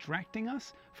actually distracting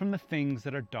us from the things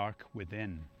that are dark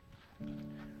within.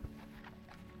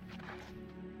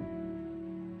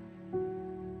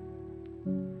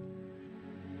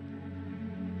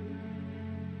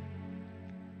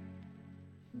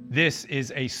 This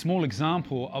is a small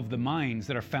example of the mines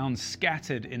that are found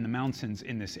scattered in the mountains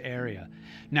in this area.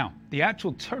 Now, the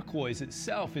actual turquoise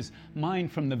itself is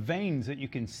mined from the veins that you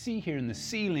can see here in the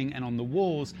ceiling and on the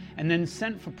walls, and then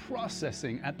sent for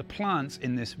processing at the plants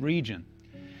in this region.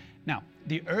 Now,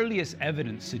 the earliest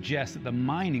evidence suggests that the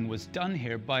mining was done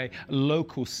here by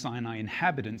local Sinai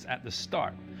inhabitants at the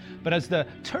start. But as the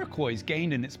turquoise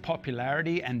gained in its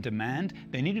popularity and demand,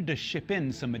 they needed to ship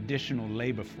in some additional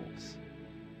labor force.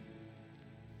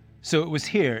 So it was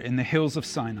here in the hills of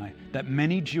Sinai that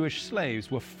many Jewish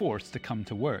slaves were forced to come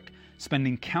to work,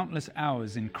 spending countless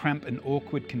hours in cramped and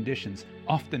awkward conditions,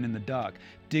 often in the dark,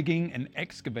 digging and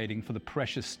excavating for the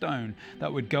precious stone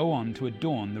that would go on to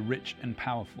adorn the rich and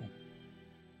powerful.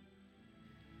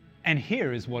 And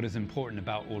here is what is important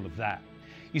about all of that.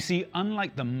 You see,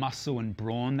 unlike the muscle and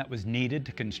brawn that was needed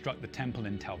to construct the temple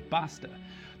in Tel Basta,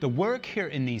 the work here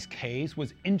in these caves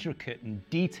was intricate and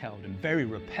detailed and very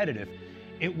repetitive.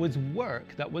 It was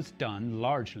work that was done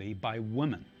largely by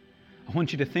women. I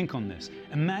want you to think on this.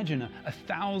 Imagine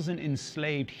 1,000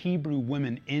 enslaved Hebrew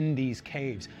women in these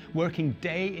caves, working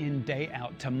day in, day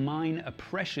out to mine a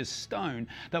precious stone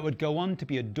that would go on to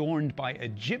be adorned by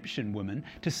Egyptian women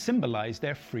to symbolize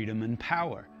their freedom and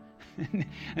power.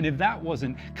 And if that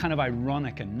wasn't kind of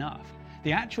ironic enough,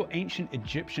 the actual ancient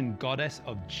Egyptian goddess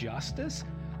of justice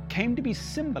came to be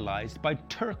symbolized by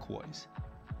turquoise.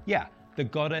 Yeah, the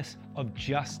goddess of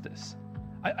justice.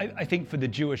 I think for the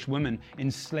Jewish women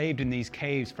enslaved in these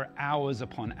caves for hours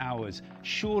upon hours,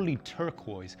 surely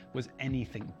turquoise was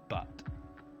anything but.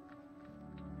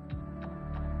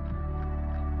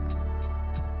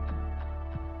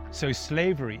 So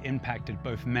slavery impacted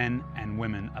both men and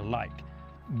women alike.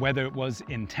 Whether it was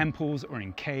in temples or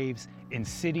in caves, in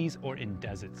cities or in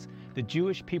deserts, the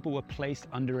Jewish people were placed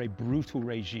under a brutal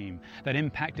regime that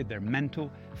impacted their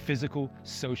mental, physical,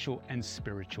 social, and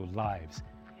spiritual lives.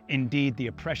 Indeed, the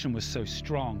oppression was so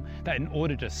strong that in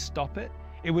order to stop it,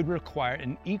 it would require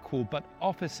an equal but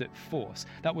opposite force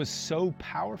that was so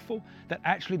powerful that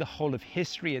actually the whole of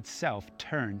history itself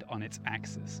turned on its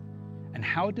axis. And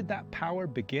how did that power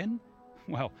begin?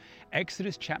 Well,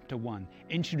 Exodus chapter 1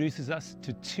 introduces us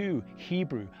to two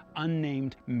Hebrew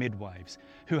unnamed midwives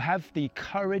who have the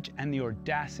courage and the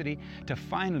audacity to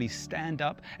finally stand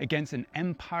up against an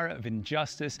empire of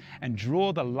injustice and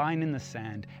draw the line in the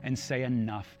sand and say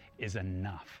enough is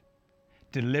enough.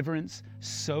 Deliverance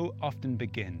so often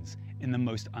begins in the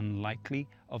most unlikely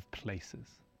of places.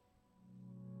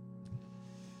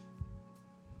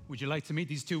 Would you like to meet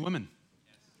these two women?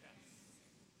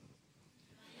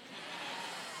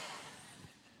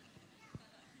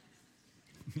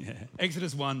 Yeah.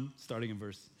 Exodus 1, starting in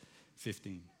verse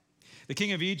 15. The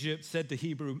king of Egypt said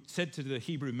to the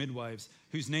Hebrew midwives,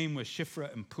 whose name was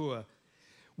Shiphrah and Puah,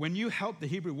 when you help the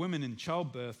Hebrew women in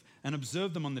childbirth and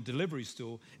observe them on the delivery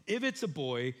stool, if it's a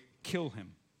boy, kill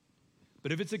him.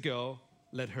 But if it's a girl,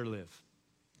 let her live.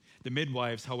 The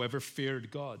midwives, however,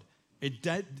 feared God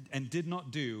and did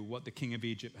not do what the king of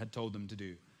Egypt had told them to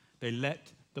do. They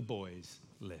let the boys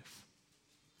live.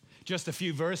 just a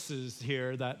few verses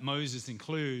here that Moses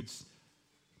includes,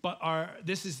 but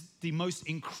this is the most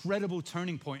incredible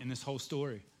turning point in this whole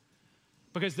story.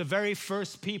 Because the very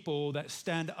first people that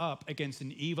stand up against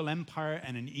an evil empire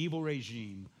and an evil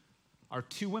regime are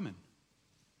two women.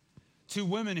 Two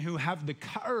women who have the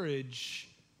courage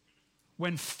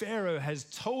when Pharaoh has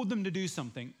told them to do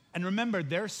something. And remember,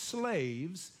 they're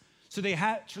slaves, so they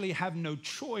actually have no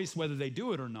choice whether they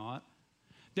do it or not.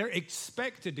 They're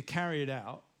expected to carry it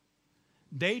out.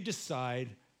 They decide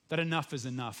that enough is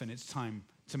enough and it's time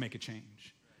to make a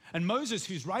change. And Moses,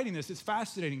 who's writing this, it's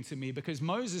fascinating to me because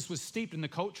Moses was steeped in the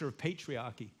culture of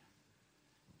patriarchy.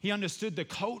 He understood the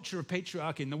culture of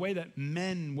patriarchy and the way that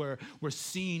men were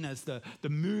seen as the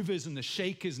movers and the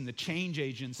shakers and the change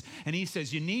agents. And he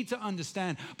says, you need to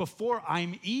understand, before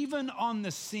I'm even on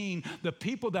the scene, the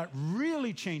people that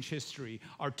really change history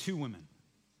are two women.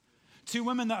 Two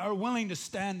women that are willing to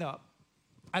stand up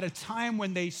at a time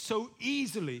when they so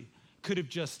easily could have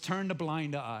just turned a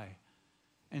blind eye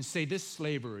and say this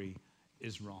slavery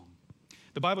is wrong.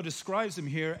 The Bible describes them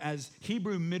here as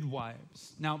Hebrew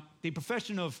midwives. Now, the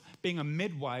profession of being a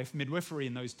midwife, midwifery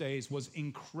in those days, was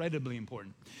incredibly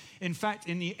important. In fact,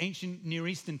 in the ancient Near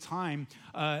Eastern time,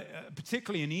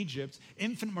 particularly in Egypt,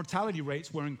 infant mortality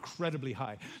rates were incredibly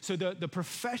high. So the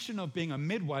profession of being a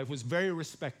midwife was very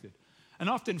respected. And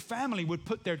often family would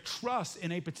put their trust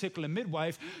in a particular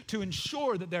midwife to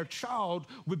ensure that their child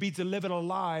would be delivered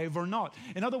alive or not.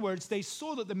 In other words, they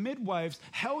saw that the midwives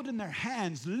held in their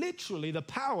hands literally the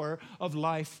power of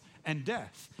life and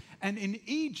death. And in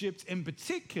Egypt in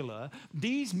particular,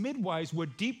 these midwives were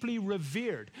deeply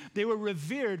revered. They were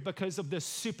revered because of the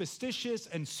superstitious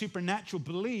and supernatural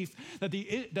belief that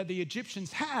the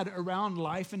Egyptians had around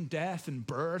life and death and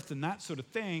birth and that sort of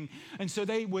thing. And so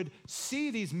they would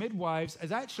see these midwives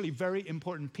as actually very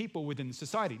important people within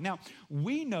society. Now,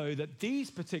 we know that these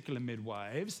particular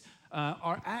midwives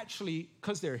are actually,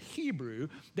 because they're Hebrew,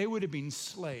 they would have been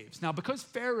slaves. Now, because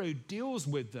Pharaoh deals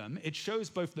with them, it shows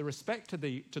both the respect to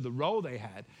the role they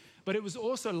had, but it was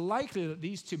also likely that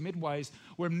these two midwives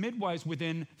were midwives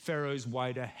within Pharaoh's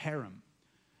wider harem,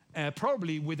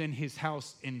 probably within his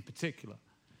house in particular.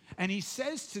 And he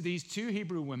says to these two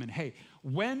Hebrew women, hey,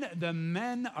 when the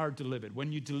men are delivered,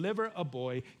 when you deliver a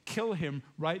boy, kill him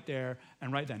right there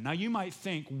and right then. Now, you might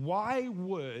think, why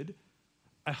would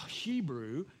a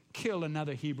Hebrew kill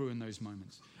another Hebrew in those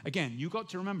moments? Again, you got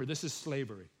to remember, this is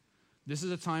slavery. This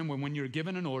is a time when you're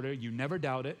given an order, you never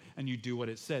doubt it, and you do what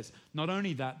it says. Not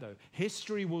only that, though,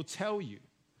 history will tell you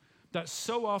that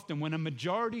so often when a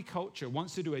majority culture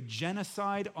wants to do a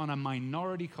genocide on a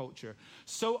minority culture,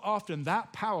 so often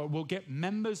that power will get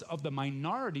members of the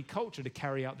minority culture to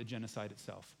carry out the genocide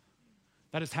itself.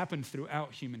 That has happened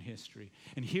throughout human history.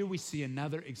 And here we see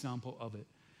another example of it.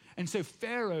 And so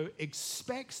Pharaoh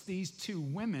expects these two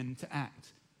women to act.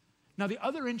 Now, the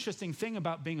other interesting thing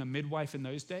about being a midwife in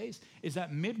those days is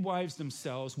that midwives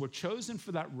themselves were chosen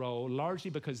for that role largely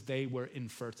because they were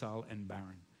infertile and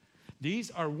barren.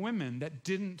 These are women that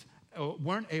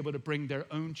weren't able to bring their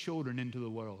own children into the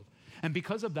world. And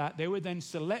because of that, they were then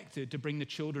selected to bring the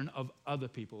children of other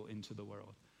people into the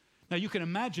world. Now, you can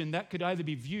imagine that could either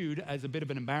be viewed as a bit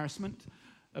of an embarrassment,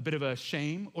 a bit of a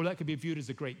shame, or that could be viewed as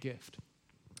a great gift.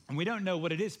 And we don't know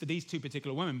what it is for these two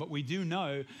particular women, but we do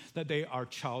know that they are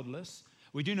childless.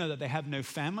 We do know that they have no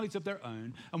families of their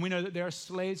own. And we know that they are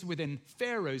slaves within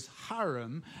Pharaoh's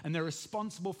harem, and they're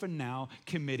responsible for now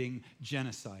committing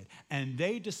genocide. And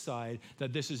they decide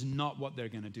that this is not what they're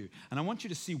going to do. And I want you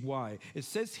to see why. It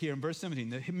says here in verse 17,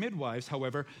 the midwives,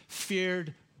 however,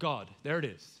 feared God. There it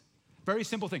is. Very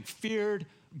simple thing, feared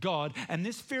God. And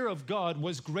this fear of God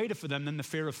was greater for them than the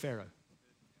fear of Pharaoh.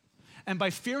 And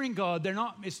by fearing God,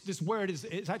 this word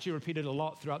is actually repeated a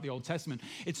lot throughout the Old Testament.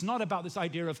 It's not about this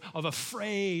idea of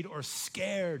afraid or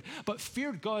scared, but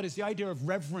feared God is the idea of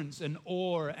reverence and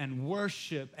awe and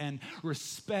worship and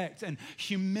respect and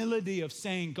humility of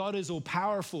saying God is all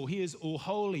powerful, He is all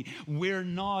holy, we're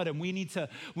not, and we need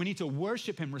to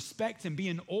worship Him, respect Him, be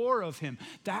in awe of Him.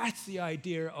 That's the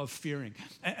idea of fearing.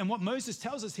 And what Moses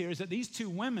tells us here is that these two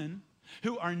women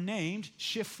who are named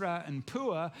Shiphrah and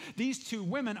Puah, these two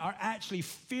women are actually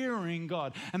fearing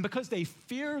God. And because they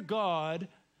fear God,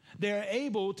 they're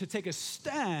able to take a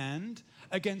stand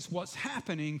against what's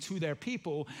happening to their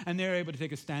people, and they're able to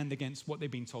take a stand against what they've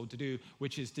been told to do,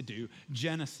 which is to do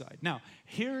genocide. Now,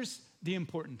 here's the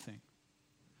important thing.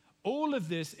 All of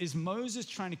this is Moses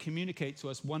trying to communicate to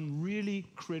us one really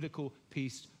critical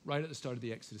piece right at the start of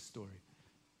the Exodus story.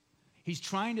 He's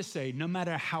trying to say, no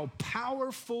matter how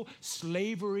powerful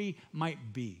slavery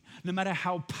might be, no matter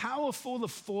how powerful the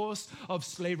force of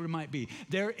slavery might be,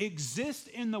 there exists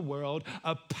in the world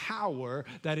a power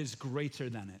that is greater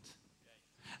than it.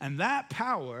 And that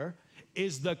power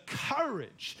is the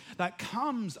courage that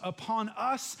comes upon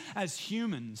us as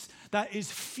humans that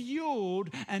is fueled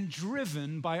and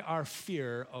driven by our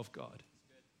fear of God.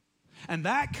 And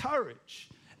that courage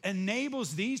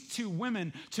enables these two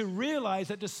women to realize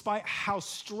that despite how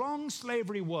strong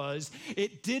slavery was,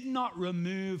 it did not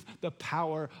remove the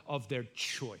power of their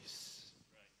choice.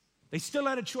 They still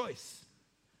had a choice.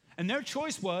 And their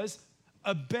choice was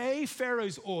obey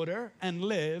Pharaoh's order and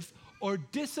live, or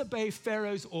disobey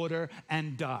Pharaoh's order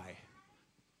and die.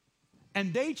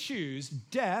 And they choose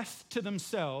death to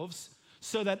themselves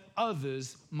so that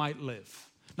others might live.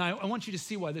 Now, I want you to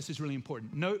see why this is really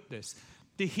important. Note this.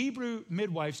 The Hebrew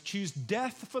midwives choose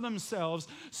death for themselves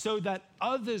so that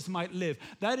others might live.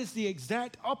 That is the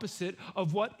exact opposite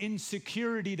of what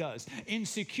insecurity does.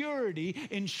 Insecurity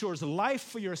ensures life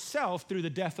for yourself through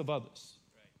the death of others.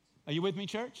 Are you with me,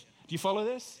 church? Do you follow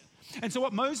this? And so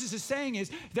what Moses is saying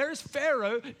is, there's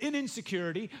Pharaoh in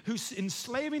insecurity who's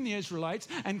enslaving the Israelites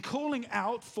and calling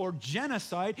out for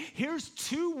genocide. Here's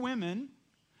two women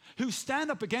who stand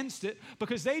up against it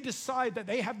because they decide that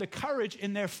they have the courage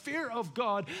in their fear of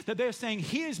God, that they're saying,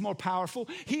 he is more powerful,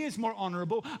 he is more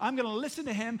honorable, I'm going to listen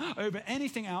to him over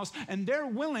anything else, and they're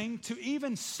willing to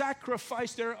even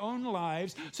sacrifice their own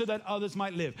lives so that others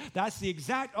might live. That's the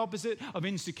exact opposite of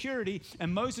insecurity,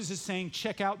 and Moses is saying,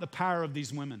 check out the power of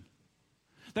these women.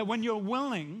 That when you're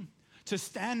willing to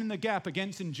stand in the gap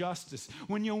against injustice,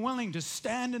 when you're willing to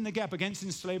stand in the gap against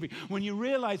slavery, when you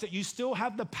realize that you still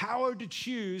have the power to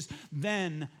choose,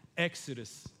 then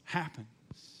Exodus happens.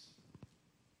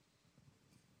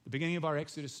 The beginning of our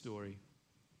Exodus story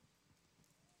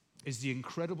is the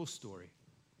incredible story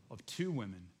of two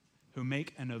women who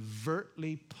make an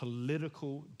overtly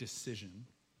political decision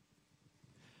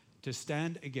to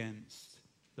stand against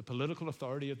the political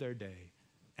authority of their day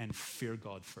and fear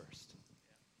God first.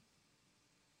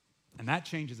 And that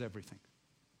changes everything.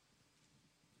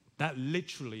 That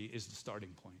literally is the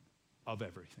starting point of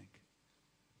everything.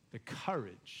 The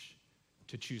courage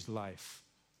to choose life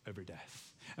over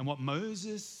death. And what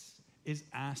Moses is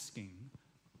asking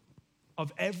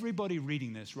of everybody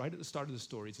reading this right at the start of the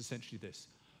story is essentially this: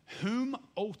 whom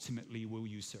ultimately will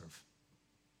you serve?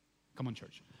 Come on,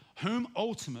 church. Whom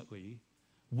ultimately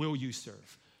will you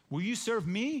serve? Will you serve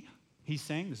me? He's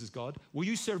saying, this is God. Will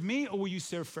you serve me or will you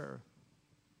serve Pharaoh?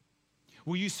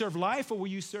 Will you serve life or will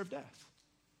you serve death?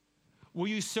 Will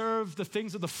you serve the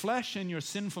things of the flesh and your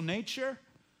sinful nature?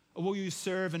 Or will you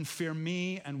serve and fear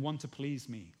me and want to please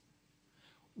me?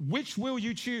 Which will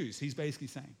you choose? He's basically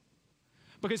saying.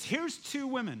 Because here's two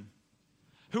women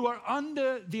who are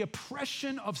under the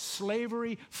oppression of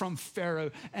slavery from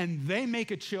Pharaoh, and they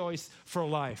make a choice for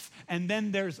life. And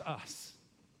then there's us.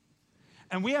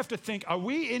 And we have to think, are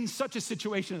we in such a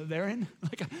situation that they're in?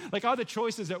 Like are the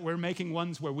choices that we're making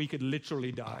ones where we could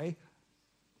literally die?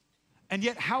 And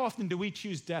yet, how often do we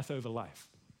choose death over life?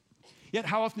 Yet,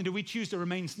 how often do we choose to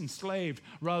remain enslaved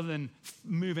rather than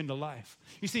move into life?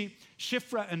 You see,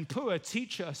 Shiphrah and Puah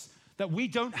teach us that we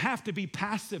don't have to be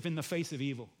passive in the face of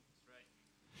evil.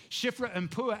 Shiphrah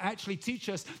and Puah actually teach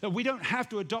us that we don't have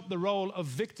to adopt the role of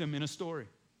victim in a story.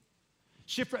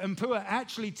 Shiphrah and Puah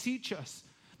actually teach us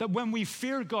that when we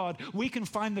fear God, we can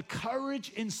find the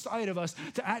courage inside of us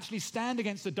to actually stand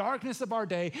against the darkness of our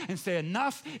day and say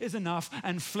enough is enough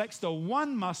and flex the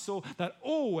one muscle that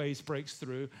always breaks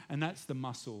through, and that's the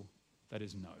muscle that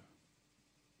is no.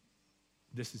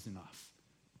 This is enough.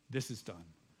 This is done.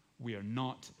 We are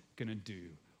not going to do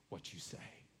what you say.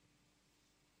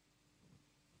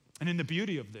 And in the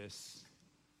beauty of this,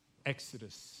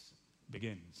 Exodus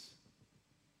begins.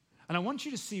 And I want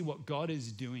you to see what God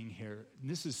is doing here.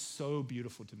 And this is so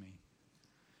beautiful to me.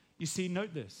 You see,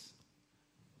 note this.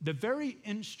 The very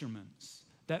instruments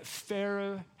that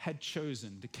Pharaoh had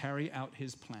chosen to carry out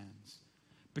his plans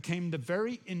became the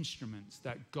very instruments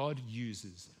that God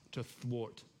uses to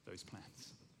those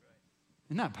plans.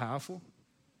 Isn't that powerful?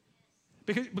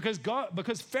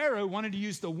 Because Pharaoh wanted to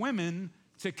use the women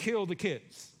to kill the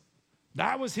kids.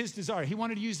 That was his desire. He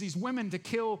wanted to use these women to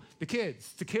kill the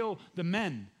kids, to kill the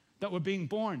men that were being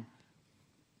born.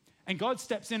 And God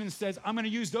steps in and says, I'm going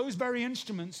to use those very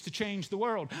instruments to change the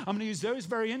world. I'm going to use those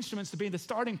very instruments to be the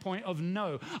starting point of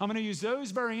no. I'm going to use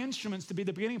those very instruments to be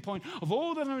the beginning point of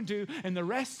all that I'm going to do in the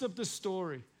rest of the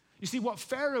story. You see, what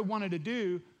Pharaoh wanted to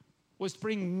do was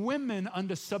bring women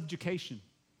under subjugation.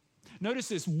 Notice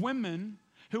this, women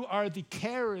who are the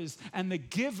carers and the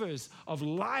givers of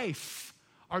life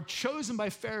are chosen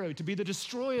by Pharaoh to be the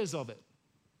destroyers of it.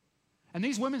 And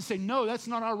these women say, no, that's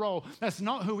not our role. That's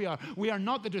not who we are. We are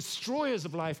not the destroyers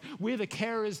of life. We're the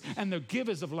carers and the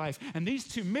givers of life. And these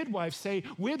two midwives say,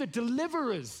 we're the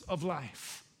deliverers of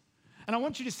life. And I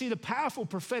want you to see the powerful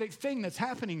prophetic thing that's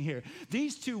happening here.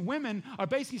 These two women are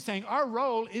basically saying our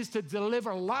role is to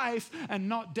deliver life and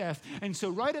not death. And so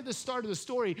right at the start of the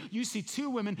story, you see two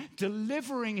women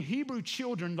delivering Hebrew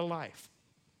children to life.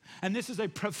 And this is a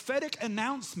prophetic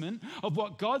announcement of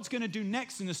what God's going to do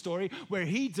next in the story, where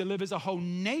he delivers a whole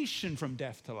nation from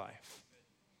death to life.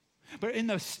 But in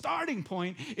the starting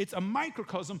point, it's a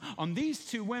microcosm on these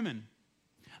two women.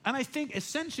 And I think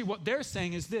essentially what they're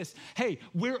saying is this: hey,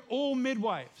 we're all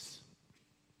midwives.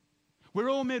 We're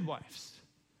all midwives.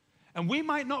 And we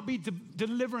might not be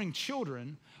delivering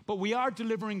children, but we are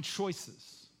delivering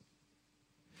choices.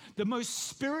 The most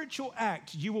spiritual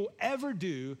act you will ever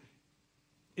do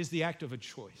is the act of a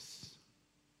choice.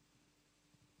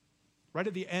 Right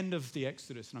at the end of the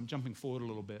Exodus, and I'm jumping forward a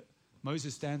little bit,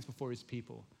 Moses stands before his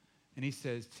people and he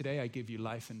says, today I give you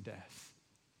life and death.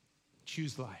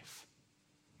 Choose life.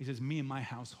 He says, me and my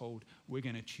household, we're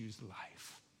going to choose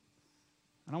life.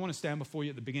 And I want to stand before you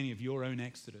at the beginning of your own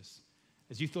Exodus.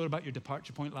 As you thought about your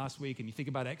departure point last week and you think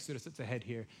about Exodus that's ahead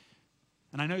here,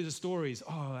 and I know the stories,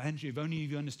 oh, Andrew, if only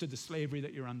you understood the slavery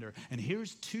that you're under. And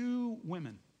here's two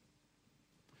women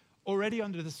already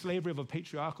under the slavery of a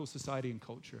patriarchal society and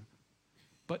culture,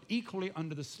 but equally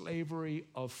under the slavery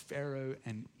of Pharaoh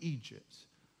and Egypt,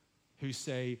 who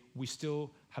say, we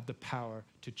still have the power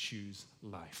to choose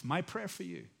life. My prayer for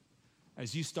you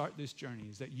as you start this journey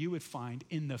is that you would find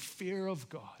in the fear of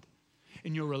God,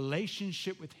 in your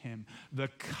relationship with him, the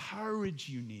courage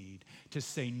you need to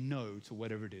say no to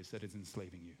whatever it is that is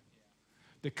enslaving you.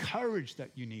 The courage that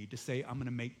you need to say, I'm going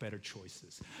to make better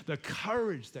choices. The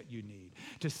courage that you need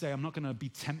to say, I'm not going to be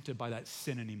tempted by that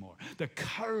sin anymore. The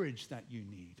courage that you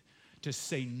need to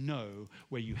say no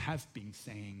where you have been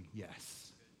saying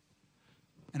yes.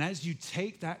 And as you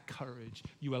take that courage,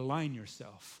 you align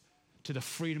yourself to the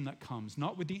freedom that comes,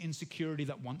 not with the insecurity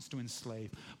that wants to enslave,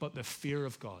 but the fear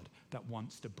of God that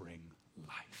wants to bring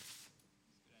life.